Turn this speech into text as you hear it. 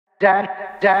Hit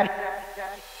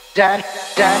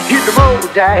the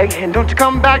road, Jack, and don't you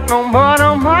come back no more,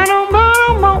 no more, no more,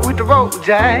 no more. Hit the road,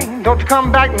 Jack, don't you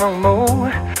come back no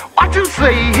more. What you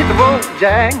say? Hit the road,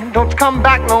 Jack, don't you come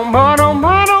back no more, no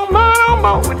more, no more, no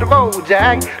more. Hit the road,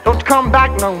 Jack, don't you come back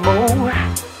no more.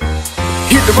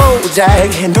 Hit the road,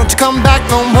 Jack, and don't you come back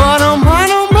no more, no more,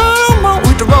 no more, no more.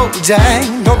 Hit the road, Jack,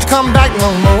 don't you come back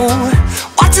no more.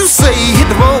 What you say? Hit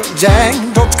the road, Jack,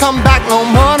 don't you come back no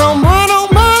more, no more, no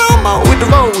more, no more. Hit the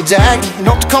road, Jack,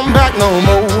 don't you come back no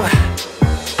more.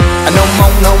 No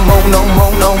more, no more, no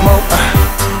more, no more.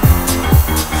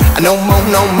 No more,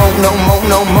 no more, no more,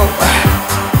 no more.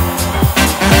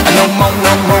 No more,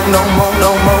 no more, no more, no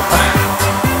more.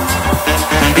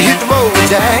 Hit the road,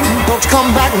 Jack, don't you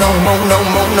come back no more, no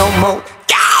more, no more.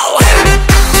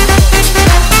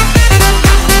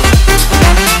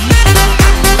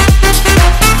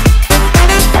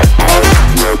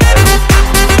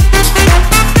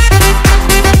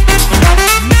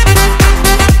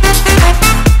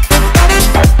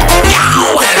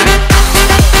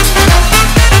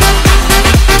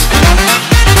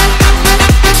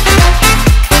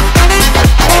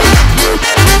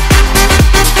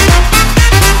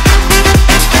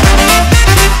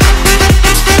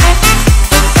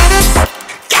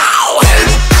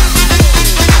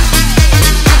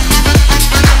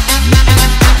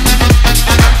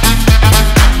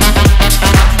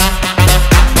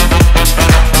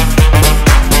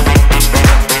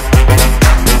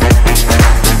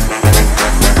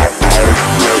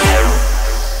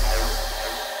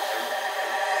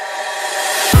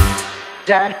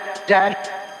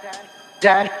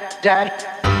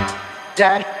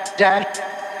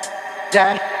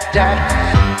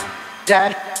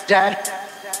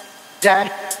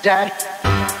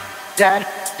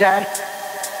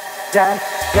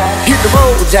 Hit the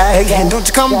road, Jack, and don't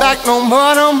you come back no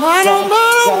more, no more, no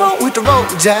more, no more. Hit the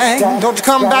road, Jack, don't you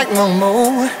come back no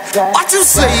more. What you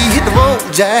say? Hit the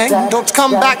road, Jack, don't you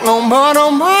come back no more,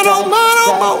 no more, no more,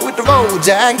 no more. Hit the road,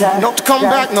 Jack, don't you come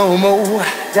back no more.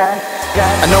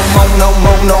 No more, no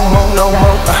more, no more, no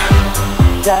more.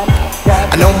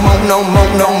 No more, no more,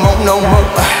 no more, no more.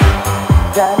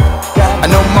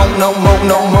 No more, no more,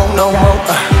 no more, no more.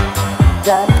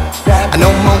 No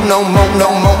more, no more, no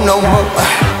more, no more.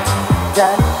 No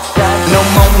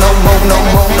more, no more, no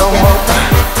more, no more.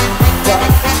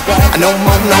 No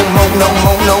more, no more, no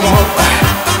more, no more.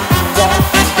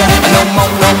 No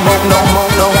more, no more, no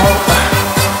more, no more.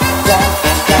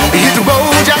 Hit the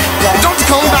road, Jack, don't you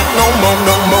come back no more,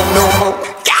 no more, no